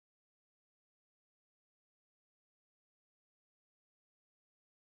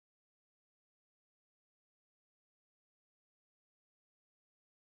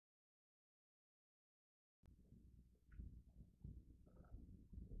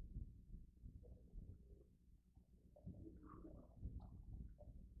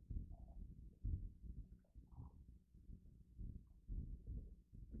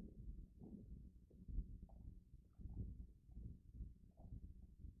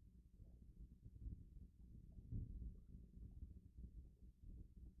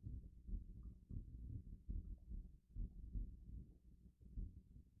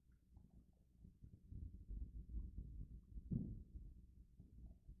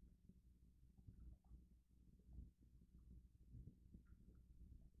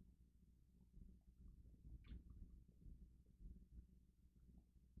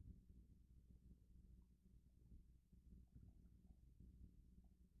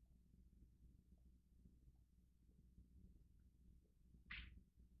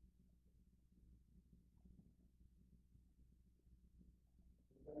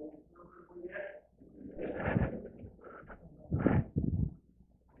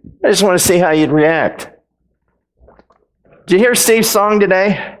I just want to see how you'd react. Did you hear Steve's song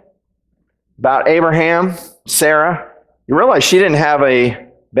today about Abraham, Sarah? You realize she didn't have a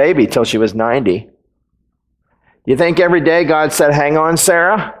baby till she was 90. You think every day God said, hang on,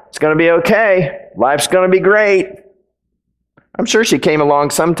 Sarah, it's going to be okay. Life's going to be great. I'm sure she came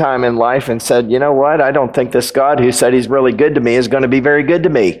along sometime in life and said, you know what? I don't think this God who said he's really good to me is going to be very good to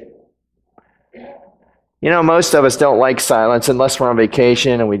me. You know, most of us don't like silence unless we're on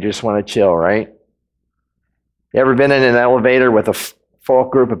vacation and we just want to chill, right? You ever been in an elevator with a full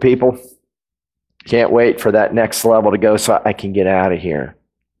group of people? Can't wait for that next level to go so I can get out of here.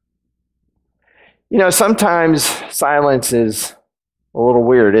 You know, sometimes silence is a little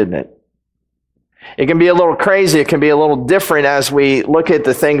weird, isn't it? It can be a little crazy. It can be a little different as we look at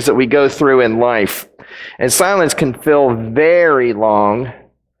the things that we go through in life. And silence can feel very long,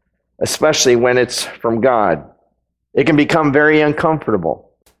 especially when it's from God. It can become very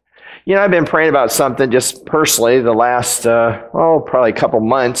uncomfortable. You know, I've been praying about something just personally the last, probably a couple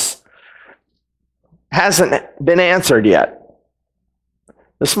months. Hasn't been answered yet.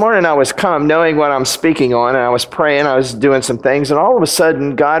 This morning I was come knowing what I'm speaking on, and I was praying, I was doing some things, and all of a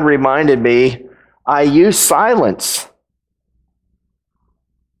sudden God reminded me, I use silence.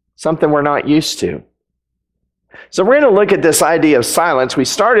 Something we're not used to. So we're going to look at this idea of silence. We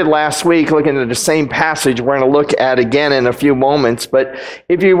started last week looking at the same passage we're going to look at again in a few moments. But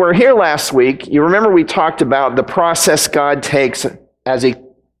if you were here last week, you remember we talked about the process God takes as he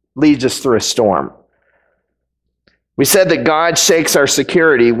leads us through a storm. We said that God shakes our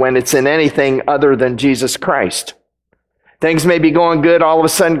security when it's in anything other than Jesus Christ. Things may be going good. All of a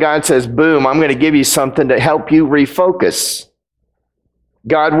sudden, God says, boom, I'm going to give you something to help you refocus.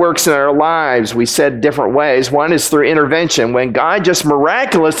 God works in our lives, we said different ways. One is through intervention, when God just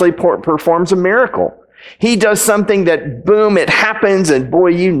miraculously performs a miracle. He does something that, boom, it happens, and boy,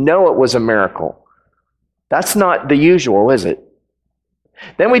 you know it was a miracle. That's not the usual, is it?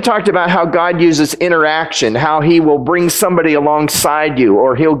 Then we talked about how God uses interaction, how he will bring somebody alongside you,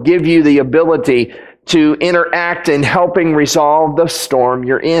 or he'll give you the ability to interact in helping resolve the storm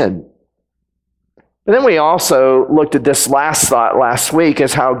you're in. But then we also looked at this last thought last week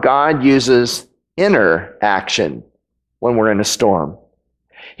as how God uses inner action when we're in a storm.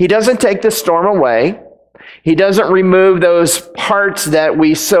 He doesn't take the storm away. He doesn't remove those parts that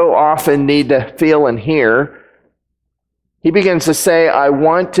we so often need to feel and hear. He begins to say, I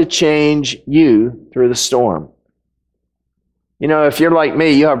want to change you through the storm. You know, if you're like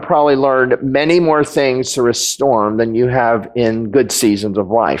me, you have probably learned many more things through a storm than you have in good seasons of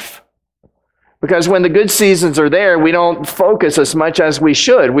life. Because when the good seasons are there, we don't focus as much as we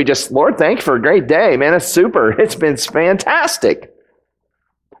should. We just, Lord, thank you for a great day. Man, it's super. It's been fantastic.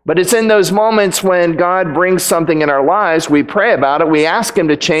 But it's in those moments when God brings something in our lives, we pray about it, we ask him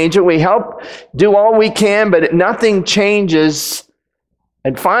to change it, we help do all we can, but nothing changes.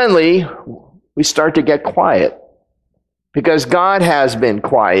 And finally, we start to get quiet. Because God has been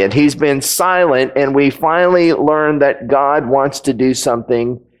quiet. He's been silent, and we finally learn that God wants to do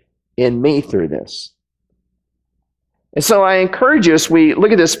something in me through this. And so I encourage you, as we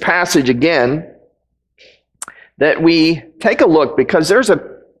look at this passage again, that we take a look, because there's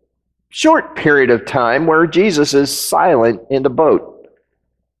a short period of time where Jesus is silent in the boat.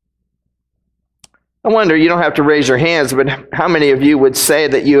 I wonder, you don't have to raise your hands, but how many of you would say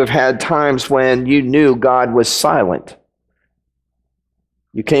that you have had times when you knew God was silent?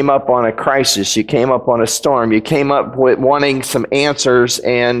 You came up on a crisis, you came up on a storm, you came up with wanting some answers,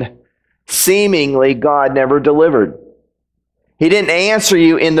 and seemingly God never delivered. He didn't answer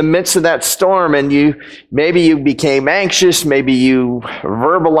you in the midst of that storm, and maybe you became anxious, maybe you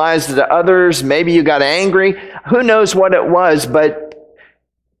verbalized it to others, maybe you got angry. Who knows what it was, but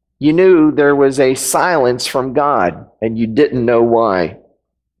you knew there was a silence from God, and you didn't know why.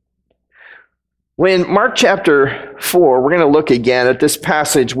 When Mark chapter 4, we're going to look again at this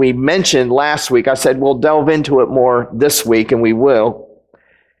passage we mentioned last week. I said we'll delve into it more this week, and we will.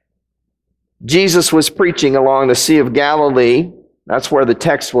 Jesus was preaching along the Sea of Galilee. That's where the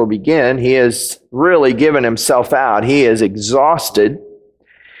text will begin. He has really given himself out. He is exhausted.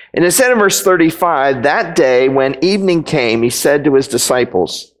 And it said in verse 35, that day when evening came, he said to his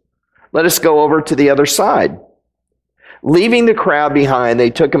disciples, let us go over to the other side. Leaving the crowd behind,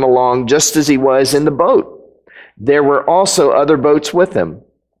 they took him along just as he was in the boat. There were also other boats with him.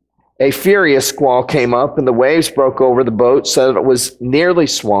 A furious squall came up, and the waves broke over the boat so that it was nearly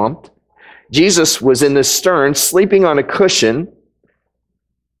swamped. Jesus was in the stern, sleeping on a cushion.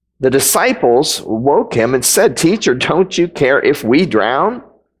 The disciples woke him and said, Teacher, don't you care if we drown?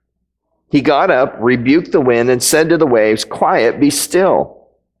 He got up, rebuked the wind, and said to the waves, Quiet, be still.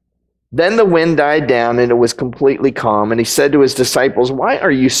 Then the wind died down and it was completely calm. And he said to his disciples, "Why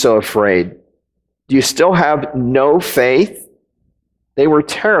are you so afraid? Do you still have no faith?" They were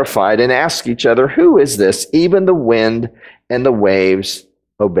terrified and asked each other, "Who is this? Even the wind and the waves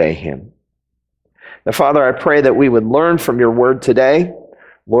obey him." Now, Father, I pray that we would learn from your word today.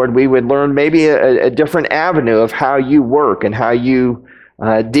 Lord, we would learn maybe a different avenue of how you work and how you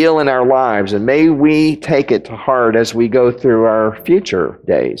deal in our lives. And may we take it to heart as we go through our future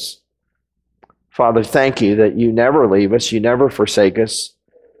days. Father, thank you that you never leave us, you never forsake us.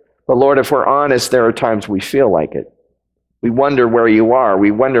 But Lord, if we're honest, there are times we feel like it. We wonder where you are.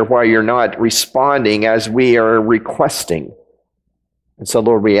 We wonder why you're not responding as we are requesting. And so,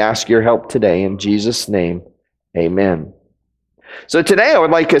 Lord, we ask your help today in Jesus' name. Amen. So today I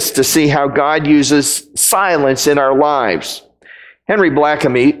would like us to see how God uses silence in our lives. Henry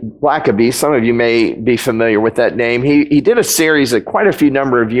Blackaby, some of you may be familiar with that name. He did a series quite a few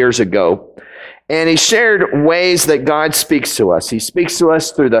number of years ago, and he shared ways that God speaks to us. He speaks to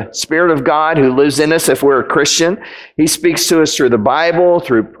us through the Spirit of God who lives in us if we're a Christian. He speaks to us through the Bible,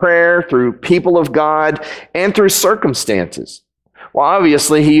 through prayer, through people of God, and through circumstances. Well,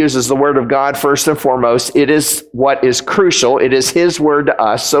 obviously, he uses the Word of God first and foremost. It is what is crucial. It is his word to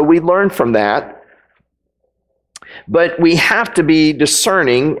us, so we learn from that. But we have to be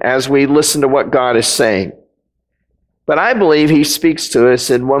discerning as we listen to what God is saying. But I believe he speaks to us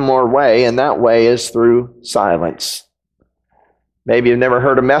in one more way, and that way is through silence. Maybe you've never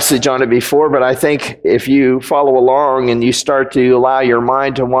heard a message on it before, but I think if you follow along and you start to allow your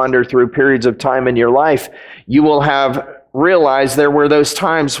mind to wander through periods of time in your life, you will have realized there were those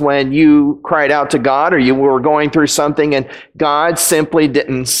times when you cried out to God or you were going through something and God simply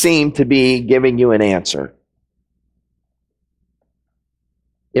didn't seem to be giving you an answer.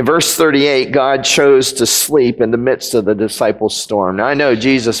 In verse 38, God chose to sleep in the midst of the disciples' storm. Now, I know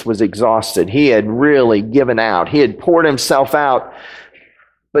Jesus was exhausted. He had really given out. He had poured himself out.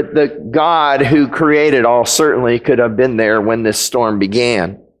 But the God who created all certainly could have been there when this storm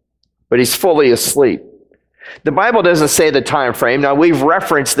began. But he's fully asleep. The Bible doesn't say the time frame. Now, we've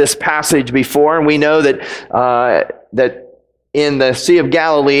referenced this passage before, and we know that in the Sea of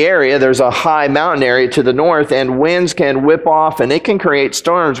Galilee area, there's a high mountain area to the north, and winds can whip off, and it can create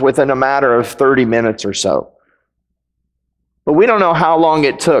storms within a matter of 30 minutes or so. But we don't know how long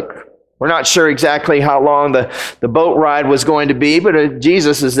it took. We're not sure exactly how long the boat ride was going to be, but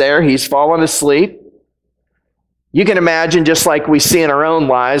Jesus is there. He's fallen asleep. You can imagine, just like we see in our own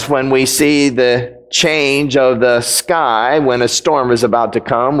lives, when we see the change of the sky when a storm is about to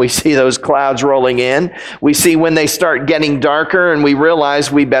come. We see those clouds rolling in. We see when they start getting darker and we realize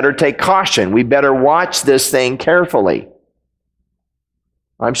we better take caution. We better watch this thing carefully.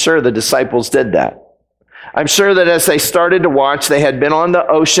 I'm sure the disciples did that. I'm sure that as they started to watch, they had been on the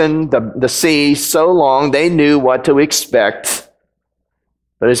ocean, the sea so long, they knew what to expect.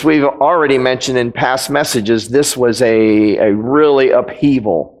 But as we've already mentioned in past messages, this was a really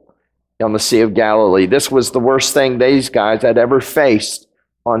upheaval on the Sea of Galilee. This was the worst thing these guys had ever faced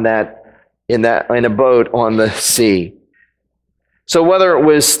in a boat on the sea. So whether it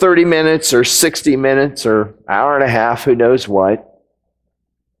was 30 minutes or 60 minutes or hour and a half, who knows what,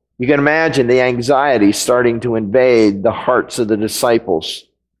 you can imagine the anxiety starting to invade the hearts of the disciples.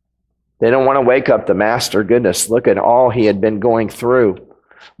 They don't want to wake up the master. Goodness, look at all he had been going through.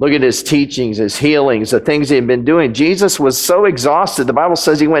 Look at his teachings, his healings, the things he had been doing. Jesus was so exhausted. The Bible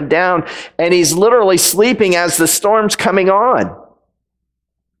says he went down and he's literally sleeping as the storm's coming on.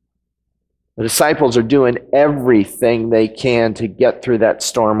 The disciples are doing everything they can to get through that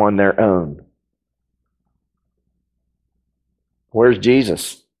storm on their own. Where's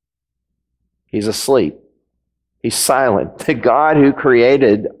Jesus? He's asleep. He's silent. The God who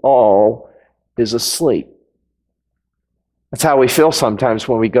created all is asleep. That's how we feel sometimes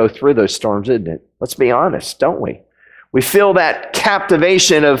when we go through those storms, isn't it? Let's be honest, don't we? We feel that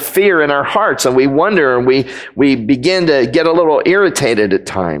captivation of fear in our hearts, and we wonder, and we begin to get a little irritated at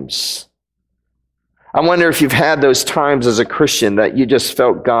times. I wonder if you've had those times as a Christian that you just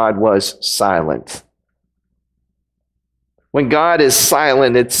felt God was silent. When God is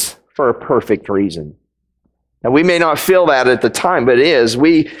silent, it's for a perfect reason. Now, we may not feel that at the time, but it is.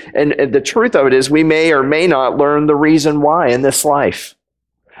 And the truth of it is we may or may not learn the reason why in this life.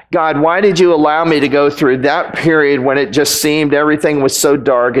 God, why did you allow me to go through that period when it just seemed everything was so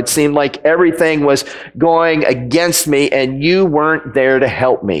dark? It seemed like everything was going against me and you weren't there to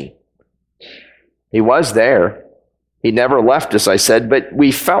help me. He was there. He never left us, I said, but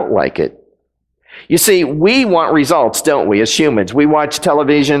we felt like it. You see, we want results, don't we, as humans? We watch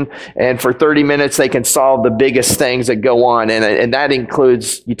television, and for 30 minutes, they can solve the biggest things that go on. And that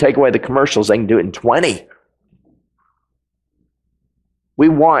includes, you take away the commercials, they can do it in 20. We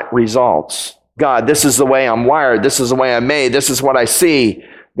want results. God, this is the way I'm wired. This is the way I'm made. This is what I see.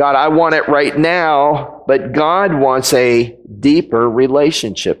 God, I want it right now. But God wants a deeper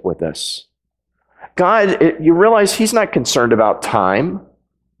relationship with us. God, you realize He's not concerned about time.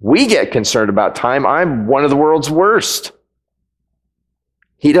 We get concerned about time. I'm one of the world's worst.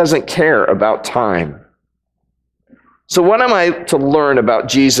 He doesn't care about time. So what am I to learn about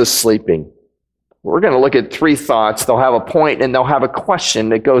Jesus sleeping? We're going to look at three thoughts. They'll have a point and they'll have a question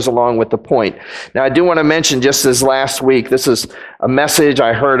that goes along with the point. Now, I do want to mention, just as last week, this is a message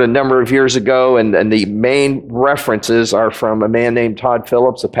I heard a number of years ago, and the main references are from a man named Todd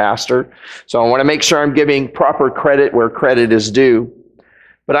Phillips, a pastor. So I want to make sure I'm giving proper credit where credit is due.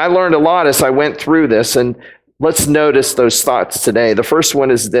 But I learned a lot as I went through this, and let's notice those thoughts today. The first one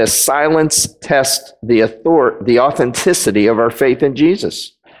is this: silence tests the authenticity of our faith in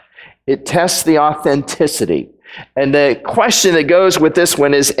Jesus. It tests the authenticity. And the question that goes with this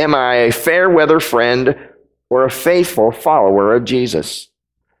one is, am I a fair weather friend or a faithful follower of Jesus?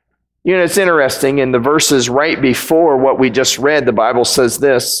 You know, it's interesting, in the verses right before what we just read, the Bible says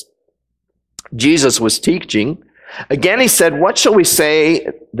this: Jesus was teaching. Again, he said, what shall we say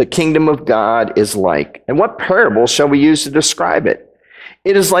the kingdom of God is like? And what parable shall we use to describe it?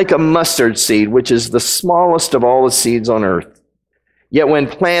 It is like a mustard seed, which is the smallest of all the seeds on earth. Yet when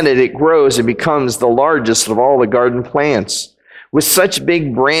planted, it grows and becomes the largest of all the garden plants, with such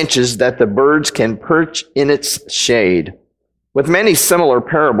big branches that the birds can perch in its shade. With many similar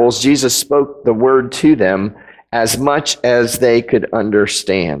parables, Jesus spoke the word to them as much as they could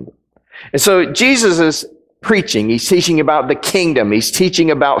understand. And so Jesus is preaching. He's teaching about the kingdom. He's teaching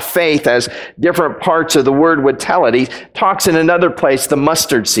about faith, as different parts of the word would tell it. He talks in another place, the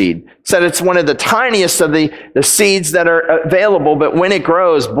mustard seed. Said it's one of the tiniest of the seeds that are available, but when it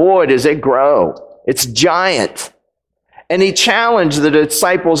grows, boy, does it grow. It's giant. And he challenged the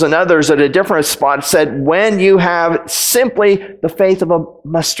disciples and others at a different spot, said, when you have simply the faith of a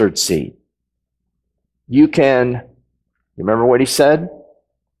mustard seed, you can, you remember what he said?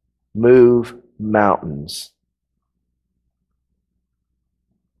 Move mountains.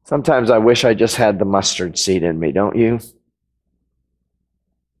 Sometimes I wish I just had the mustard seed in me, don't you?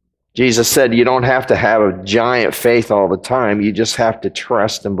 Jesus said you don't have to have a giant faith all the time. You just have to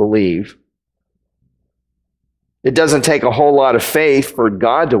trust and believe. It doesn't take a whole lot of faith for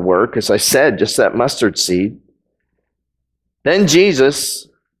God to work, as I said, just that mustard seed. Then Jesus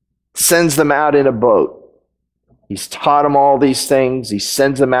sends them out in a boat. He's taught them all these things. He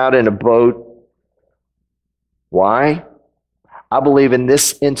sends them out in a boat. Why? I believe in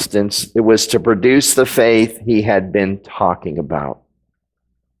this instance, it was to produce the faith he had been talking about.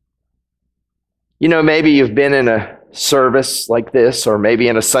 You know, maybe you've been in a service like this, or maybe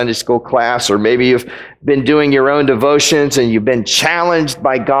in a Sunday school class, or maybe you've been doing your own devotions and you've been challenged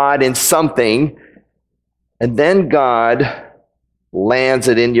by God in something, and then God lands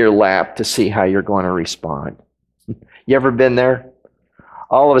it in your lap to see how you're going to respond. You ever been there?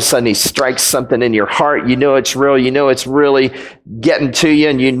 All of a sudden, he strikes something in your heart. You know it's real. You know it's really getting to you,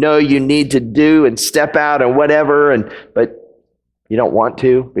 and you know you need to do and step out and whatever, but you don't want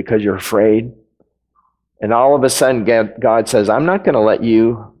to because you're afraid. And all of a sudden, God says, I'm not going to let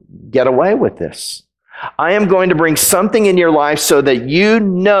you get away with this. I am going to bring something in your life so that you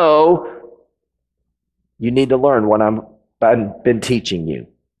know you need to learn what I've been teaching you.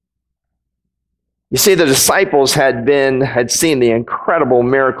 You see, the disciples had seen the incredible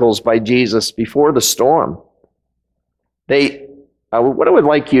miracles by Jesus before the storm. What I would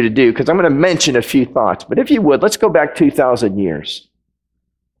like you to do, because I'm going to mention a few thoughts, but if you would, let's go back 2,000 years,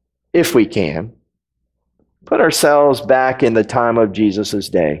 if we can. Put ourselves back in the time of Jesus'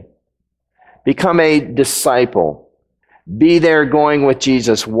 day. Become a disciple. Be there going with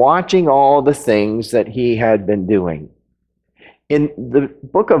Jesus, watching all the things that he had been doing. In the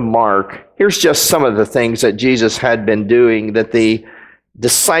book of Mark, here's just some of the things that Jesus had been doing that the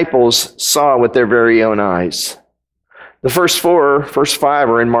disciples saw with their very own eyes. The first five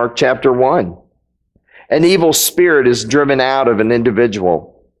are in Mark chapter 1. An evil spirit is driven out of an individual.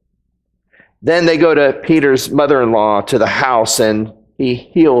 Then they go to Peter's mother-in-law to the house, and he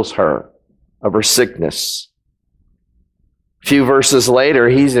heals her of her sickness. A few verses later,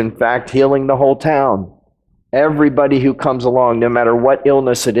 he's in fact healing the whole town. Everybody who comes along, no matter what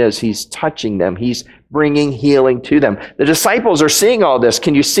illness it is, he's touching them. He's bringing healing to them. The disciples are seeing all this.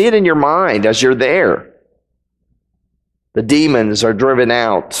 Can you see it in your mind as you're there? The demons are driven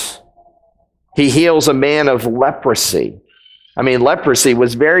out. He heals a man of leprosy. I mean, leprosy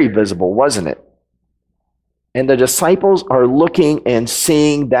was very visible, wasn't it? And the disciples are looking and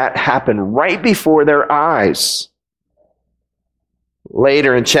seeing that happen right before their eyes.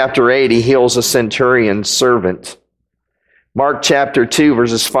 Later in chapter 8, he heals a centurion's servant. Mark chapter 2,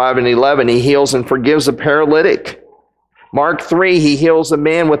 verses 5 and 11, he heals and forgives a paralytic. Mark 3, he heals a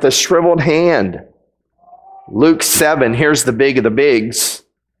man with a shriveled hand. Luke 7, here's the big of the bigs.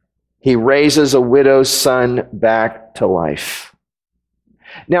 He raises a widow's son back to life.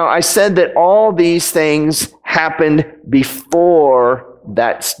 Now, I said that all these things happened before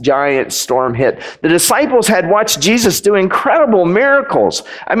that giant storm hit. The disciples had watched Jesus do incredible miracles.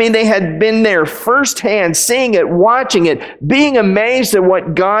 I mean, they had been there firsthand, seeing it, watching it, being amazed at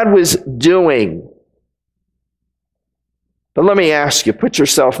what God was doing. But let me ask you, put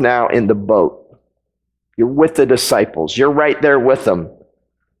yourself now in the boat. You're with the disciples. You're right there with them.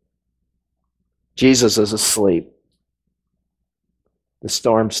 Jesus is asleep. The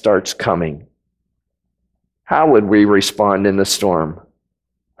storm starts coming. How would we respond in the storm?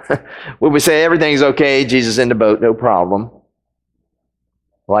 Would we say everything's okay, Jesus in the boat, no problem?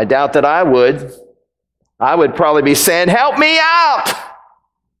 Well, I doubt that I would. I would probably be saying, help me out!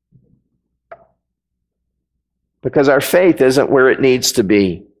 Because our faith isn't where it needs to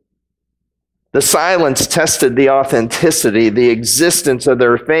be. The silence tested the authenticity, the existence of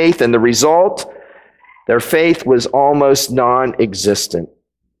their faith, and the result, their faith was almost non-existent.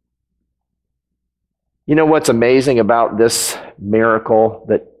 You know what's amazing about this miracle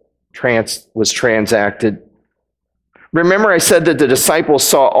that was transacted? Remember I said that the disciples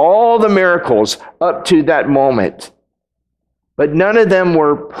saw all the miracles up to that moment, but none of them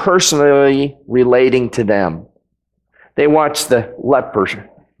were personally relating to them. They watched the leper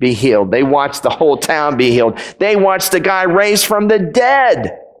be healed. They watched the whole town be healed. They watched the guy raised from the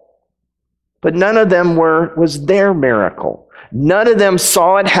dead. But none of them was their miracle. None of them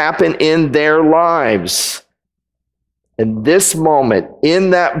saw it happen in their lives. And this moment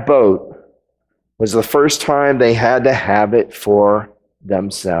in that boat was the first time they had to have it for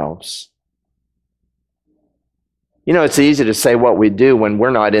themselves. You know, it's easy to say what we do when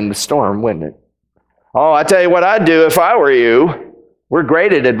we're not in the storm, wouldn't it? Oh, I tell you what I'd do if I were you. We're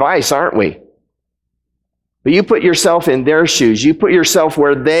great at advice, aren't we? But you put yourself in their shoes. You put yourself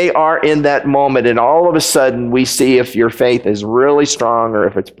where they are in that moment, and all of a sudden we see if your faith is really strong or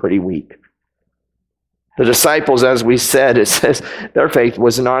if it's pretty weak. The disciples, as we said, it says their faith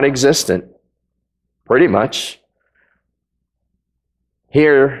was non-existent, pretty much.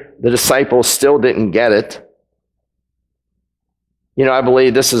 Here, the disciples still didn't get it. You know, I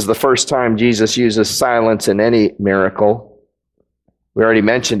believe this is the first time Jesus uses silence in any miracle. We already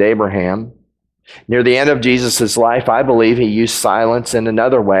mentioned Abraham. Near the end of Jesus' life, I believe he used silence in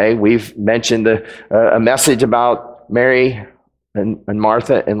another way. We've mentioned a message about Mary and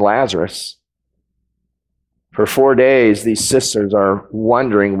Martha and Lazarus. For 4 days, these sisters are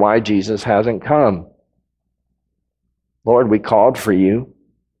wondering why Jesus hasn't come. Lord, we called for you.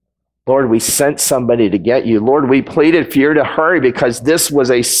 Lord, we sent somebody to get you. Lord, we pleaded for you to hurry because this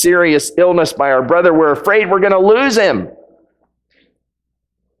was a serious illness by our brother. We're afraid we're going to lose him.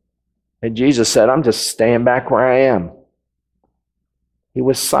 And Jesus said, I'm just staying back where I am. He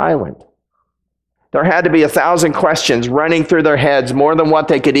was silent. There had to be 1,000 questions running through their heads, more than what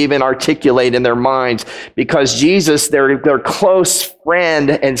they could even articulate in their minds, because Jesus, their close friend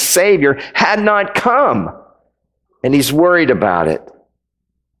and Savior, had not come. And he's worried about it.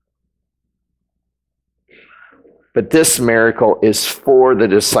 But this miracle is for the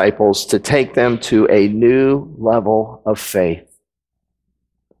disciples to take them to a new level of faith.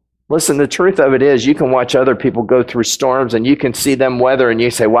 Listen, the truth of it is you can watch other people go through storms and you can see them weather and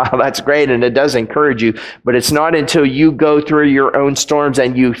you say, wow, that's great, and it does encourage you. But it's not until you go through your own storms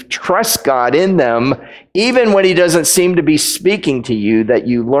and you trust God in them, even when he doesn't seem to be speaking to you, that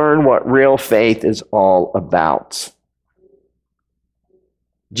you learn what real faith is all about.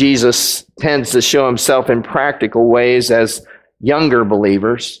 Jesus tends to show himself in practical ways as younger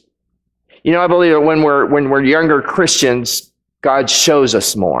believers. You know, I believe that when we're younger Christians, God shows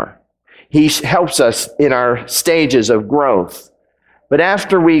us more. He helps us in our stages of growth. But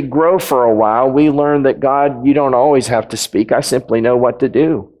after we grow for a while, we learn that God, you don't always have to speak. I simply know what to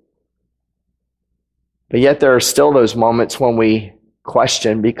do. But yet there are still those moments when we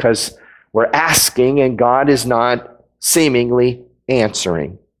question because we're asking and God is not seemingly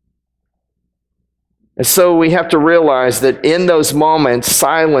answering. And so we have to realize that in those moments,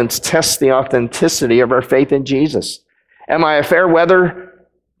 silence tests the authenticity of our faith in Jesus. Am I a fair weather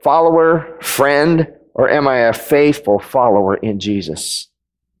follower, friend, or am I a faithful follower in Jesus?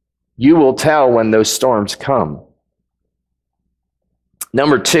 You will tell when those storms come.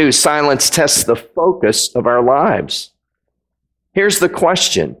 Number 2, silence tests the focus of our lives. Here's the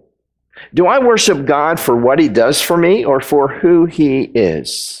question. Do I worship God for what he does for me or for who he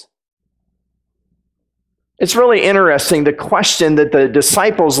is? It's really interesting. The question that the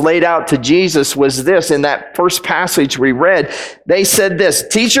disciples laid out to Jesus was this. In that first passage we read, they said this,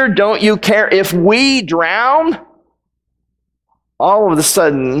 "Teacher, don't you care if we drown?" All of a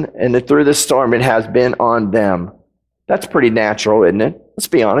sudden, and through the storm, it has been on them. That's pretty natural, isn't it? Let's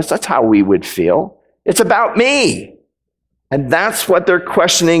be honest. That's how we would feel. It's about me. And that's what they're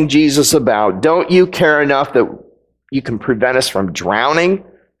questioning Jesus about. Don't you care enough that you can prevent us from drowning?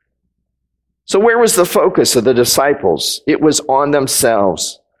 So where was the focus of the disciples? It was on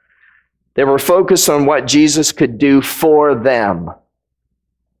themselves. They were focused on what Jesus could do for them.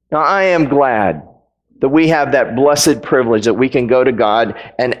 Now, I am glad that we have that blessed privilege that we can go to God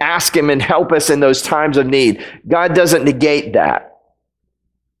and ask him and help us in those times of need. God doesn't negate that.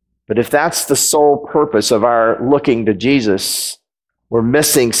 But if that's the sole purpose of our looking to Jesus, we're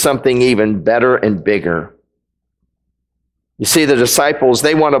missing something even better and bigger. You see, the disciples,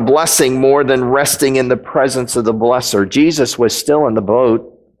 they want a blessing more than resting in the presence of the blesser. Jesus was still in the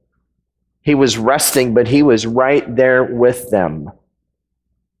boat. He was resting, but he was right there with them.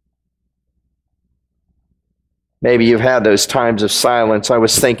 Maybe you've had those times of silence. I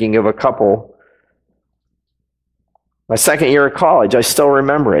was thinking of a couple. My second year of college, I still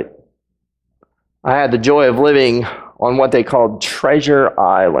remember it. I had the joy of living on what they called Treasure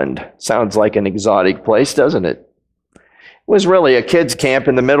Island. Sounds like an exotic place, doesn't it? It was really a kids' camp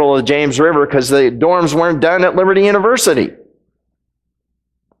in the middle of the James River because the dorms weren't done at Liberty University.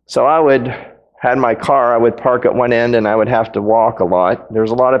 So had my car, I would park at one end and I would have to walk a lot. There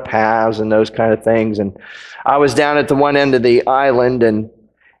was a lot of paths and those kind of things. And I was down at the one end of the island, and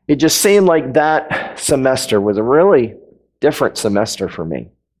it just seemed like that semester was a really different semester for me.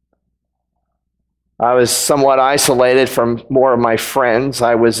 I was somewhat isolated from more of my friends.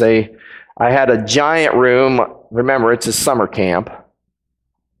 I had a giant room. Remember, it's a summer camp.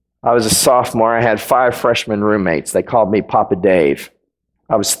 I was a sophomore. I had 5 freshman roommates. They called me Papa Dave.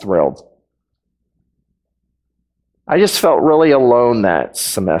 I was thrilled. I just felt really alone that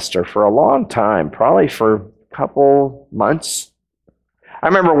semester for a long time, probably for a couple months. I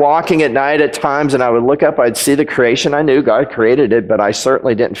remember walking at night at times, and I would look up, I'd see the creation. I knew God created it, but I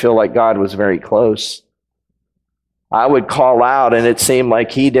certainly didn't feel like God was very close. I would call out, and it seemed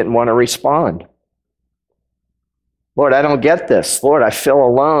like he didn't want to respond. Lord, I don't get this. Lord, I feel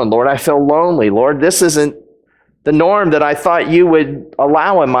alone. Lord, I feel lonely. Lord, this isn't the norm that I thought you would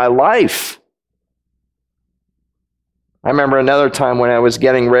allow in my life. I remember another time when I was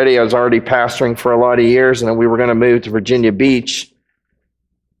getting ready. I was already pastoring for a lot of years, and we were going to move to Virginia Beach.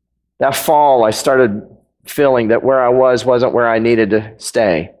 That fall, I started feeling that where I wasn't where I needed to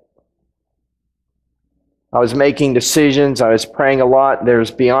stay. I was making decisions. I was praying a lot. There was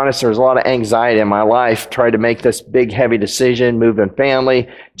a lot of anxiety in my life. Tried to make this big, heavy decision, moving family,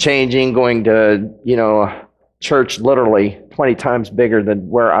 changing, going to, church literally 20 times bigger than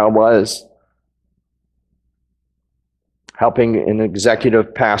where I was. Helping in an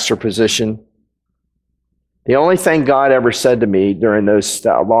executive pastor position. The only thing God ever said to me during those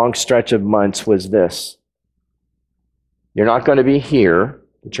long stretch of months was this: you're not going to be here,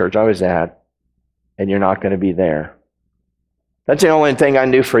 the church I was at, and you're not going to be there. That's the only thing I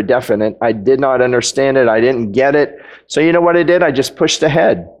knew for definite. I did not understand it. I didn't get it. So you know what I did? I just pushed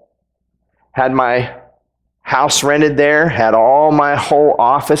ahead. Had my house rented there, had all my whole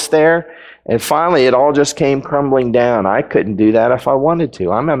office there, and finally it all just came crumbling down. I couldn't do that if I wanted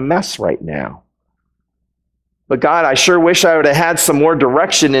to. I'm a mess right now. But God, I sure wish I would have had some more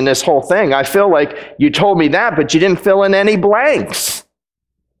direction in this whole thing. I feel like you told me that, but you didn't fill in any blanks.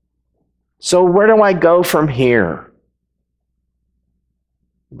 So where do I go from here?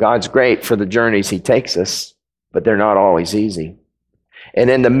 God's great for the journeys he takes us, but they're not always easy. And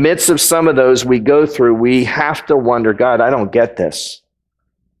in the midst of some of those we go through, we have to wonder, God, I don't get this.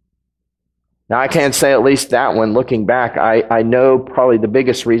 Now, I can't say at least that one. Looking back, I know probably the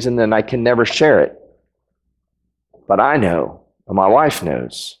biggest reason, and I can never share it. But I know, and my wife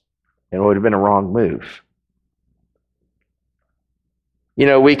knows, and it would have been a wrong move.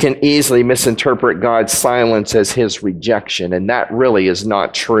 We can easily misinterpret God's silence as his rejection, and that really is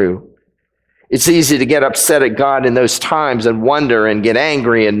not true. It's easy to get upset at God in those times and wonder and get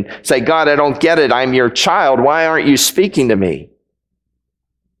angry and say, God, I don't get it. I'm your child. Why aren't you speaking to me?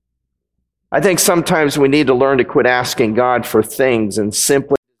 I think sometimes we need to learn to quit asking God for things and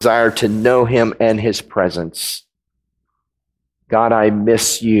simply desire to know him and his presence. God, I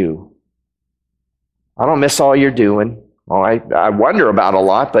miss you. I don't miss all you're doing. Well, I wonder about a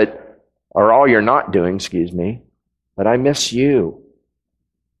lot, or all you're not doing, but I miss you.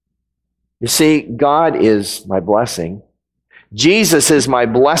 You see, God is my blessing. Jesus is my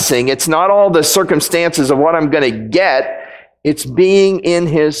blessing. It's not all the circumstances of what I'm going to get. It's being in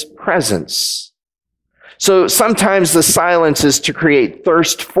his presence. So sometimes the silence is to create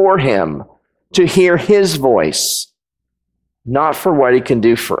thirst for him, to hear his voice, not for what he can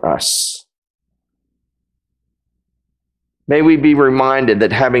do for us. May we be reminded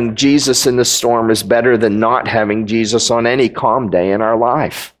that having Jesus in the storm is better than not having Jesus on any calm day in our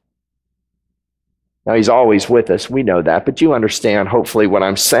life. Now, he's always with us. We know that, but you understand, hopefully, what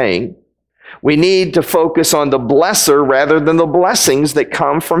I'm saying. We need to focus on the blesser rather than the blessings that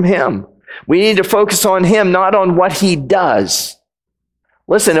come from him. We need to focus on him, not on what he does.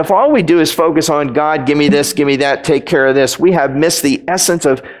 Listen, if all we do is focus on God, give me this, give me that, take care of this, we have missed the essence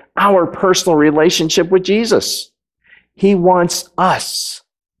of our personal relationship with Jesus. He wants us.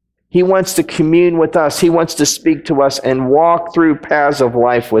 He wants to commune with us. He wants to speak to us and walk through paths of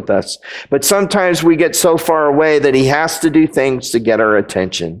life with us. But sometimes we get so far away that he has to do things to get our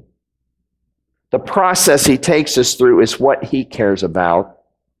attention. The process he takes us through is what he cares about.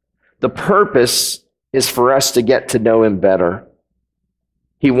 The purpose is for us to get to know him better.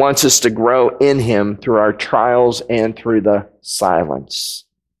 He wants us to grow in him through our trials and through the silence.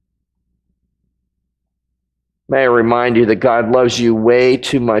 May I remind you that God loves you way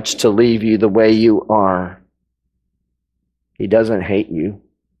too much to leave you the way you are. He doesn't hate you.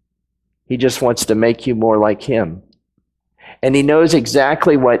 He just wants to make you more like him. And he knows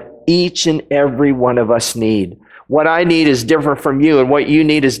exactly what each and every one of us need. What I need is different from you, and what you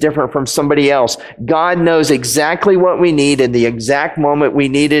need is different from somebody else. God knows exactly what we need in the exact moment we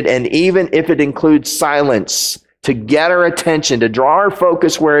need it, and even if it includes silence to get our attention, to draw our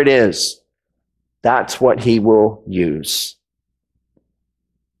focus where it is, that's what he will use.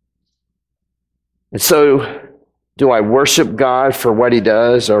 And so, do I worship God for what he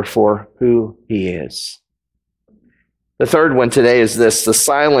does or for who he is? The third one today is this: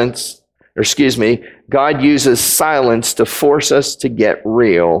 God uses silence to force us to get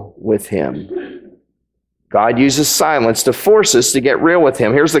real with him. God uses silence to force us to get real with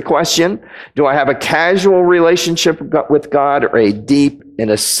him. Here's the question: do I have a casual relationship with God or a deep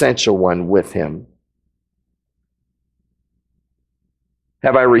and essential one with him?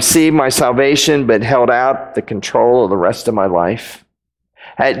 Have I received my salvation but held out the control of the rest of my life?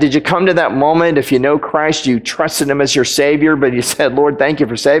 Did you come to that moment, if you know Christ, you trusted him as your Savior, but you said, Lord, thank you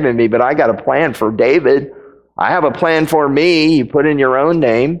for saving me, but I got a plan for David. I have a plan for me. You put in your own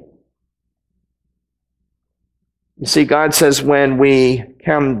name. You see, God says when we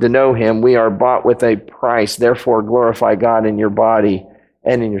come to know him, we are bought with a price. Therefore, glorify God in your body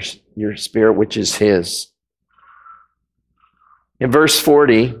and in your spirit, which is his. In verse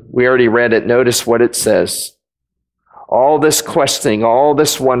 40, we already read it. Notice what it says. All this questioning, all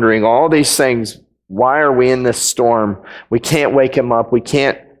this wondering, all these things. Why are we in this storm? We can't wake him up. We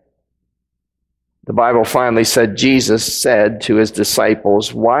can't. The Bible finally said, Jesus said to his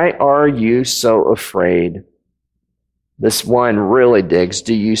disciples, why are you so afraid? This one really digs.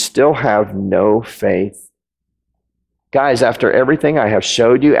 Do you still have no faith? Guys, after everything I have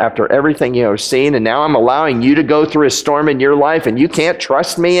showed you, after everything you have seen, and now I'm allowing you to go through a storm in your life and you can't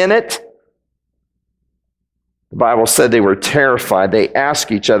trust me in it? The Bible said they were terrified. They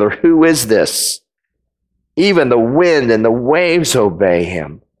asked each other, who is this? Even the wind and the waves obey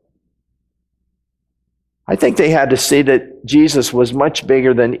him. I think they had to see that Jesus was much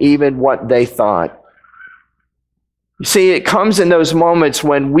bigger than even what they thought. You see, it comes in those moments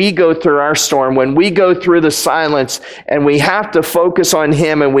when we go through our storm, when we go through the silence, and we have to focus on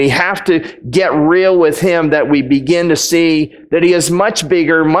him and we have to get real with him, that we begin to see that he is much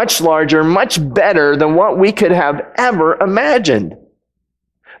bigger, much larger, much better than what we could have ever imagined.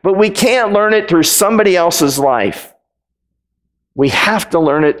 But we can't learn it through somebody else's life. We have to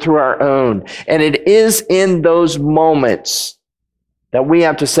learn it through our own. And it is in those moments that we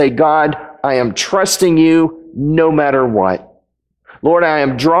have to say, God, I am trusting you no matter what. Lord, I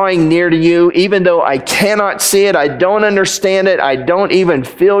am drawing near to you, even though I cannot see it, I don't understand it, I don't even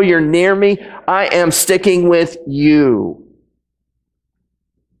feel you're near me. I am sticking with you.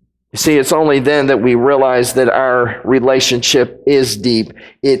 You see, it's only then that we realize that our relationship is deep.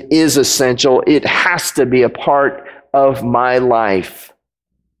 It is essential. It has to be a part of my life.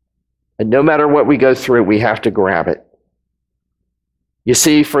 And no matter what we go through, we have to grab it. You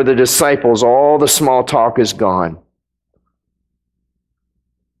see, for the disciples, all the small talk is gone.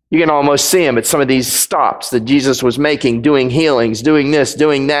 You can almost see him at some of these stops that Jesus was making, doing healings, doing this,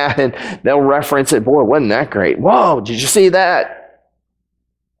 doing that, and they'll reference it. Boy, wasn't that great? Whoa, did you see that?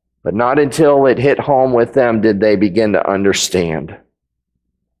 But not until it hit home with them did they begin to understand.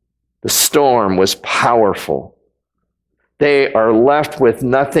 The storm was powerful. They are left with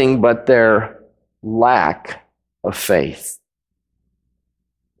nothing but their lack of faith.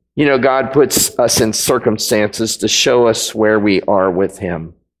 You know, God puts us in circumstances to show us where we are with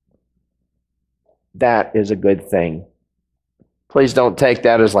him. That is a good thing. Please don't take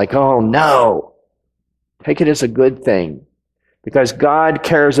that as like, oh no. Take it as a good thing. Because God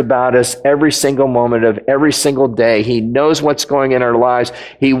cares about us every single moment of every single day. He knows what's going in our lives.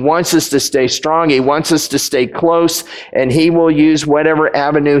 He wants us to stay strong. He wants us to stay close. And he will use whatever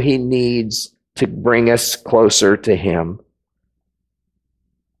avenue he needs to bring us closer to him.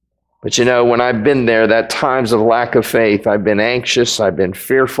 But you know, when I've been there, that times of lack of faith, I've been anxious, I've been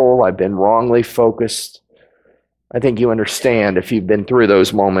fearful, I've been wrongly focused. I think you understand if you've been through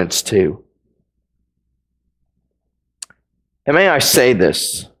those moments too. And may I say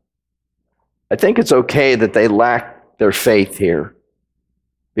this, I think it's okay that they lack their faith here,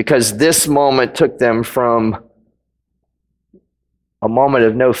 because this moment took them from a moment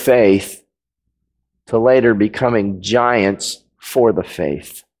of no faith to later becoming giants for the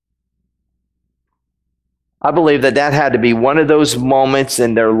faith. I believe that had to be one of those moments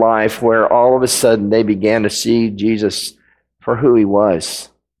in their life where all of a sudden they began to see Jesus for who he was.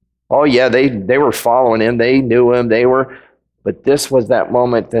 Oh yeah, they were following him, they knew him, but this was that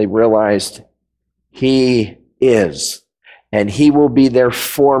moment they realized he is, and he will be there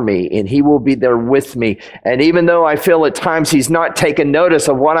for me, and he will be there with me. And even though I feel at times he's not taking notice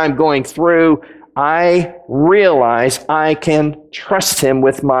of what I'm going through, I realize I can trust him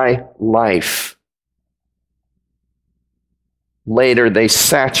with my life. Later, they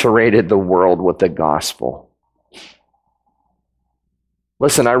saturated the world with the gospel.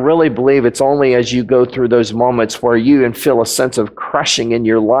 Listen, I really believe it's only as you go through those moments where you feel a sense of crushing in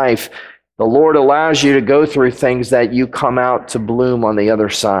your life, the Lord allows you to go through things that you come out to bloom on the other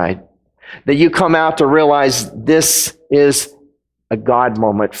side. That you come out to realize this is a God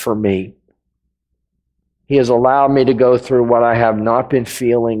moment for me. He has allowed me to go through what I have not been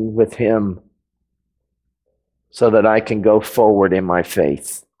feeling with him, so that I can go forward in my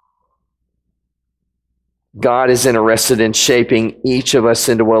faith. God is interested in shaping each of us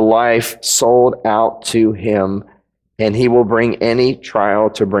into a life sold out to him, and he will bring any trial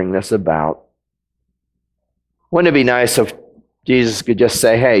to bring this about. Wouldn't it be nice if Jesus could just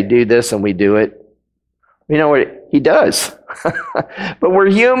say, hey, do this, and we do it? You know what? He does. But we're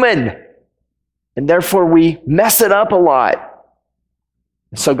human, and therefore we mess it up a lot.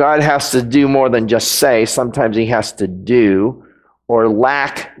 So God has to do more than just say. Sometimes he has to do or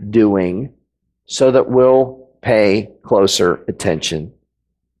lack doing so that we'll pay closer attention.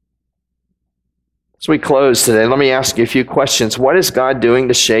 As we close today, let me ask you a few questions. What is God doing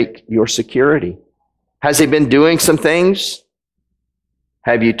to shake your security? Has he been doing some things?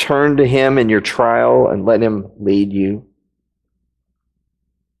 Have you turned to him in your trial and let him lead you?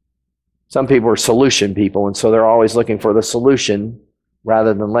 Some people are solution people, and so they're always looking for the solution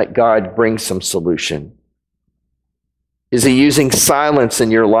rather than let God bring some solution. Is he using silence in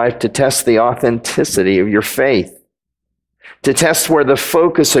your life to test the authenticity of your faith? To test where the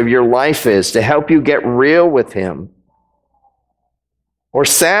focus of your life is, to help you get real with him? Or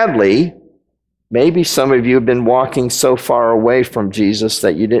sadly, maybe some of you have been walking so far away from Jesus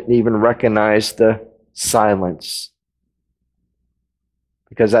that you didn't even recognize the silence,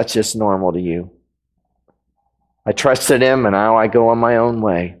 because that's just normal to you. I trusted him, and now I go on my own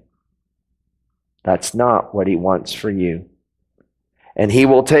way. That's not what he wants for you. And he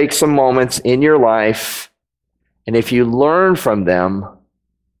will take some moments in your life, and if you learn from them,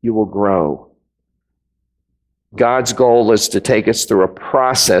 you will grow. God's goal is to take us through a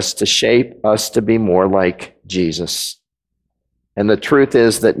process to shape us to be more like Jesus. And the truth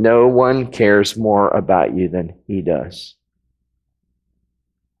is that no one cares more about you than he does.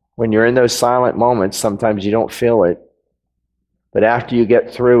 When you're in those silent moments, sometimes you don't feel it. But after you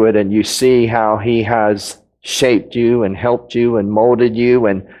get through it and you see how he has shaped you and helped you and molded you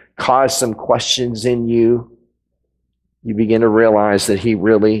and caused some questions in you, you begin to realize that he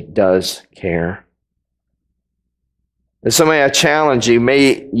really does care. And so may I challenge you,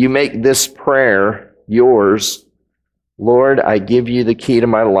 may you make this prayer yours. Lord, I give you the key to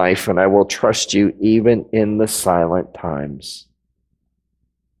my life, and I will trust you even in the silent times.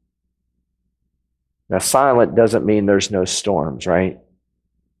 Now, silent doesn't mean there's no storms, right?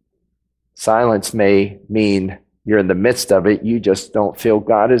 Silence may mean You're in the midst of it. You just don't feel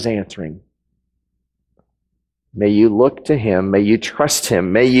God is answering. May you look to him. May you trust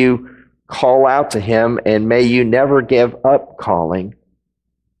him. May you call out to him, and may you never give up calling,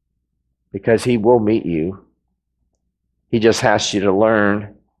 because he will meet you. He just asks you to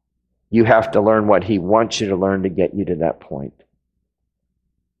learn. You have to learn what he wants you to learn to get you to that point.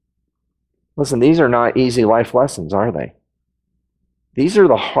 Listen, these are not easy life lessons, are they? These are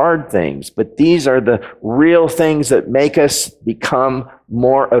the hard things, but these are the real things that make us become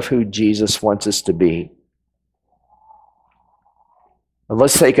more of who Jesus wants us to be. And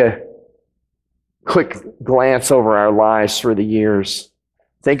let's take a quick glance over our lives through the years.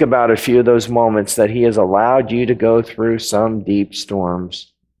 Think about a few of those moments that he has allowed you to go through some deep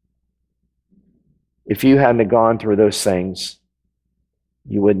storms. If you hadn't gone through those things,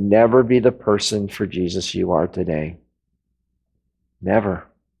 you would never be the person for Jesus you are today. Never.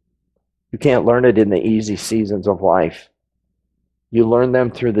 You can't learn it in the easy seasons of life. You learn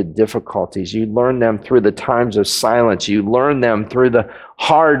them through the difficulties. You learn them through the times of silence. You learn them through the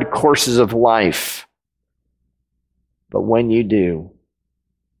hard courses of life. But when you do,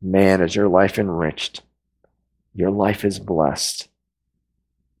 man, is your life enriched. Your life is blessed.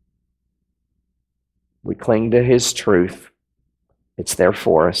 We cling to his truth. It's there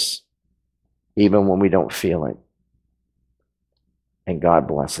for us, even when we don't feel it. And God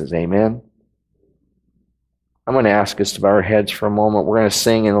blesses. Amen. I'm going to ask us to bow our heads for a moment. We're going to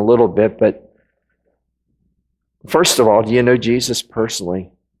sing in a little bit, but first of all, do you know Jesus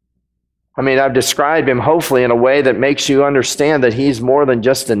personally? I mean, I've described him hopefully in a way that makes you understand that he's more than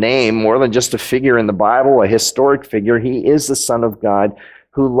just a name, more than just a figure in the Bible, a historic figure. He is the Son of God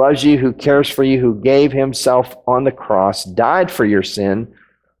who loves you, who cares for you, who gave himself on the cross, died for your sin,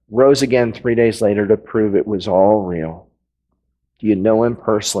 rose again 3 days later to prove it was all real. Do you know him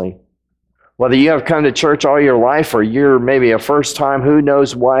personally? Whether you have come to church all your life or you're maybe a first time, who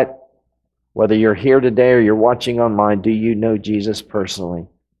knows what, whether you're here today or you're watching online, do you know Jesus personally?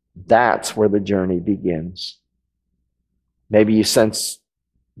 That's where the journey begins. Maybe you sense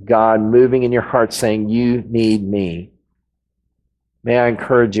God moving in your heart saying, you need me. May I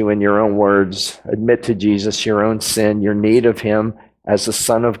encourage you in your own words, admit to Jesus your own sin, your need of him as the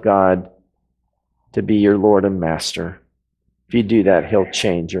Son of God to be your Lord and Master. If you do that, he'll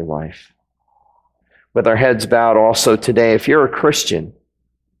change your life. With our heads bowed also today, if you're a Christian,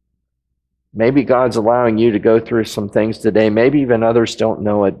 maybe God's allowing you to go through some things today. Maybe even others don't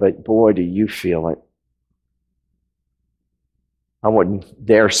know it, but boy, do you feel it. I wouldn't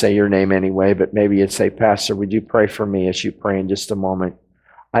dare say your name anyway, but maybe you'd say, Pastor, would you pray for me as you pray in just a moment?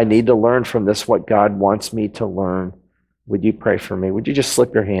 I need to learn from this what God wants me to learn. Would you pray for me? Would you just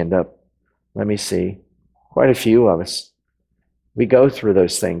slip your hand up? Let me see. Quite a few of us. We go through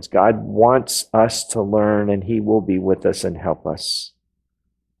those things. God wants us to learn, and he will be with us and help us.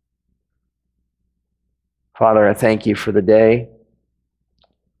 Father, I thank you for the day.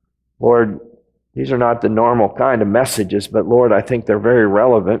 Lord, these are not the normal kind of messages, but Lord, I think they're very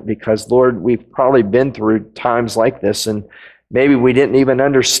relevant because, Lord, we've probably been through times like this, and maybe we didn't even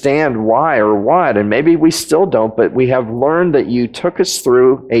understand why or what, and maybe we still don't, but we have learned that you took us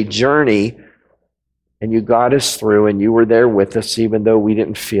through a journey and you got us through, and you were there with us even though we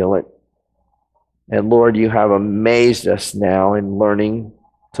didn't feel it. And Lord, you have amazed us now in learning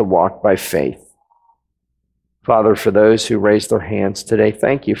to walk by faith. Father, for those who raised their hands today,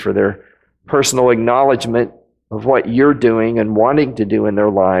 thank you for their personal acknowledgement of what you're doing and wanting to do in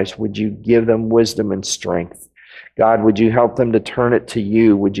their lives. Would you give them wisdom and strength? God, would you help them to turn it to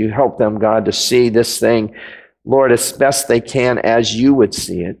you? Would you help them, God, to see this thing, Lord, as best they can as you would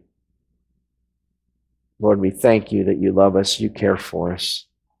see it? Lord, we thank you that you love us, you care for us.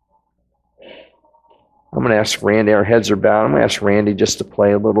 I'm going to ask Randy, our heads are bowed. I'm going to ask Randy just to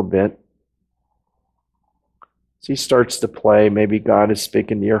play a little bit. As he starts to play, maybe God is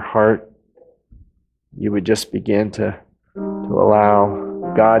speaking to your heart. You would just begin to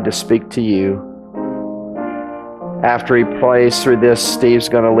allow God to speak to you. After he plays through this, Steve's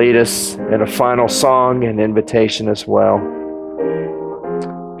going to lead us in a final song and invitation as well.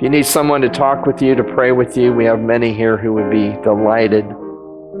 If you need someone to talk with you, to pray with you, we have many here who would be delighted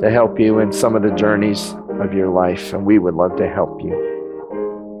to help you in some of the journeys of your life, and we would love to help you.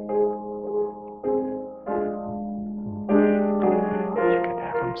 You can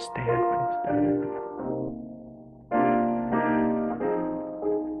have him stand when he's done.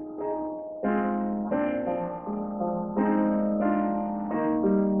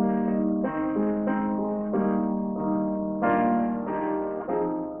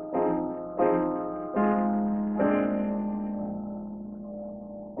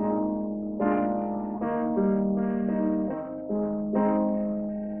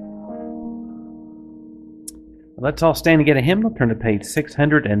 Let's all stand and get a hymnal. Turn to page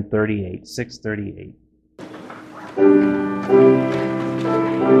 638. 638.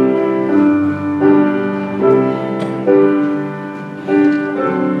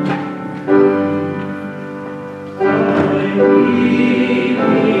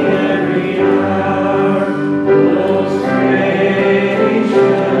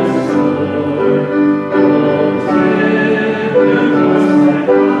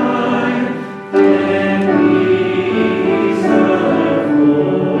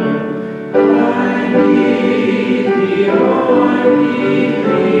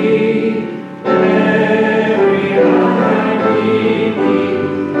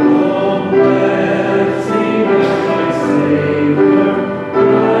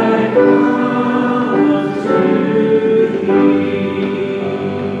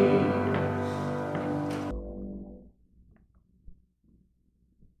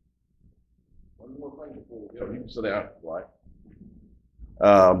 Sit down, like.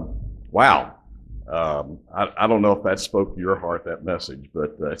 Wow. I don't know if that spoke to your heart, that message,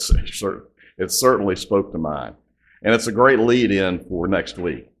 but it certainly spoke to mine. And it's a great lead in for next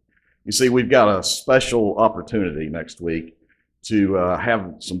week. You see, we've got a special opportunity next week to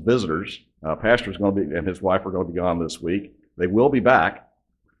have some visitors. Pastor's going to be, and his wife are going to be gone this week. They will be back,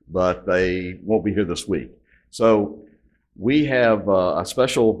 but they won't be here this week. So we have a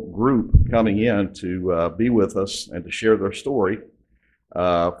special group coming in to be with us and to share their story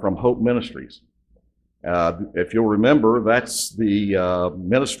from Hope Ministries. If you'll remember, that's the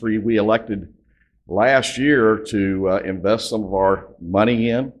ministry we elected last year to invest some of our money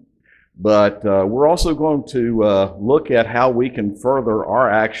in. But we're also going to look at how we can further our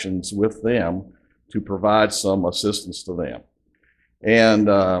actions with them to provide some assistance to them. And,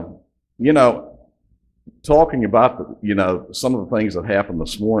 talking about, some of the things that happened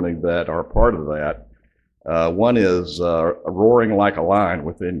this morning that are part of that, one is roaring like a lion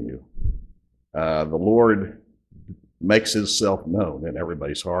within you. The Lord makes himself known in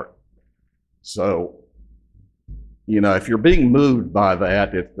everybody's heart. So, if you're being moved by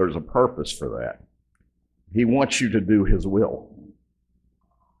that, there's a purpose for that. He wants you to do his will.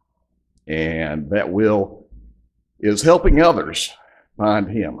 And that will is helping others find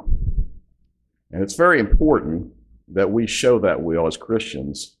him. And it's very important that we show that will as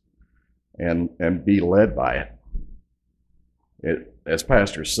Christians and be led by it. As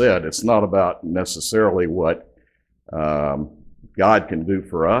Pastor said, it's not about necessarily what God can do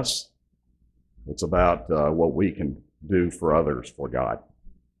for us. It's about what we can do for others for God.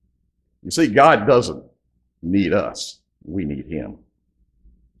 You see, God doesn't need us. We need him.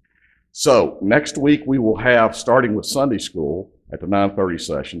 So next week we will have, starting with Sunday school at the 9:30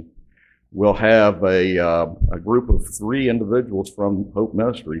 session, we'll have a group of 3 individuals from Hope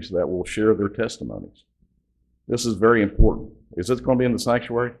Ministries that will share their testimonies. This is very important. Is this going to be in the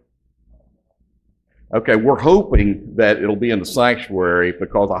sanctuary? Okay, we're hoping that it'll be in the sanctuary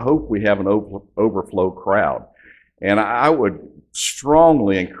because I hope we have an overflow crowd. And I would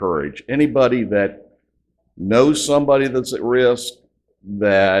strongly encourage anybody that knows somebody that's at risk,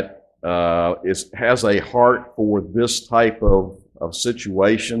 that has a heart for this type of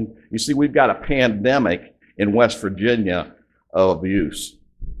situation. You see, we've got a pandemic in West Virginia of abuse.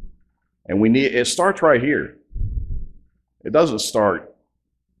 And it starts right here. It doesn't start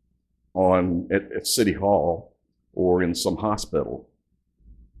at City Hall or in some hospital.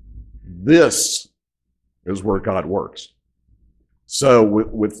 This is where God works. So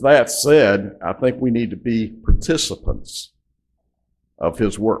with that said, I think we need to be participants of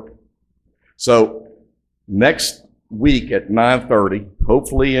his work. So next week at 9:30,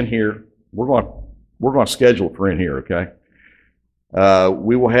 hopefully in here, we're going to schedule for in here, okay?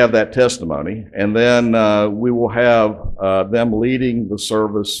 We will have that testimony, and then we will have them leading the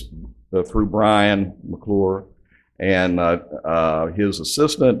service through Brian McClure and his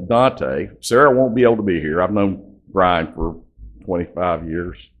assistant, Dante. Sarah won't be able to be here. I've known Brian for 25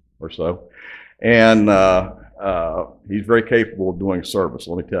 years or so, and he's very capable of doing service,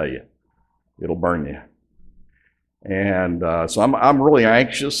 let me tell you. It'll burn you. And so I'm really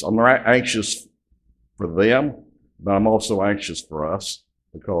anxious. I'm anxious for them, but I'm also anxious for us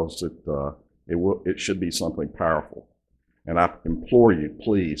because it should be something powerful. And I implore you,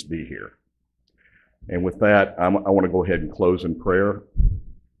 please be here. And with that, I want to go ahead and close in prayer.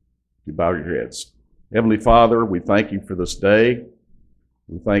 You bow your heads. Heavenly Father, we thank you for this day.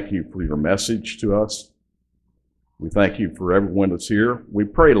 We thank you for your message to us. We thank you for everyone that's here. We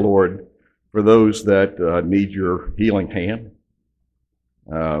pray, Lord, for those that need your healing hand.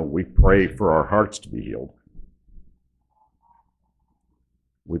 We pray for our hearts to be healed.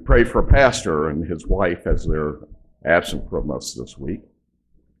 We pray for a pastor and his wife as they're absent from us this week.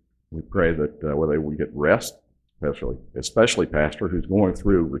 We pray that they will get rest, especially pastor who's going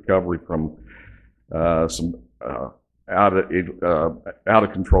through recovery from some out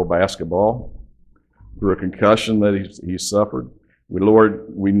of control basketball through a concussion that he's suffered. Lord,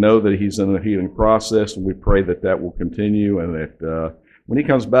 we know that he's in a healing process, and we pray that that will continue, and that when he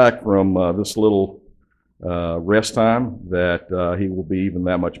comes back from this little rest time, that he will be even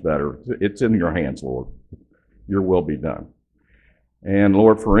that much better. It's in your hands, Lord. Your will be done. And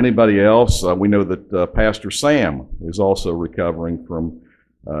Lord, for anybody else, we know that Pastor Sam is also recovering from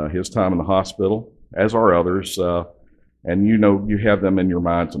his time in the hospital, as are others. And you have them in your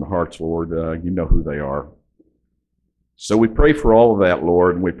minds and hearts, Lord. You know who they are. So we pray for all of that,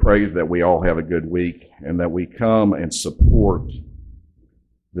 Lord, and we pray that we all have a good week and that we come and support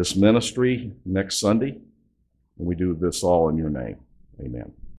this ministry next Sunday. And we do this all in your name.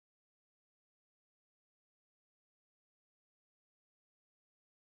 Amen.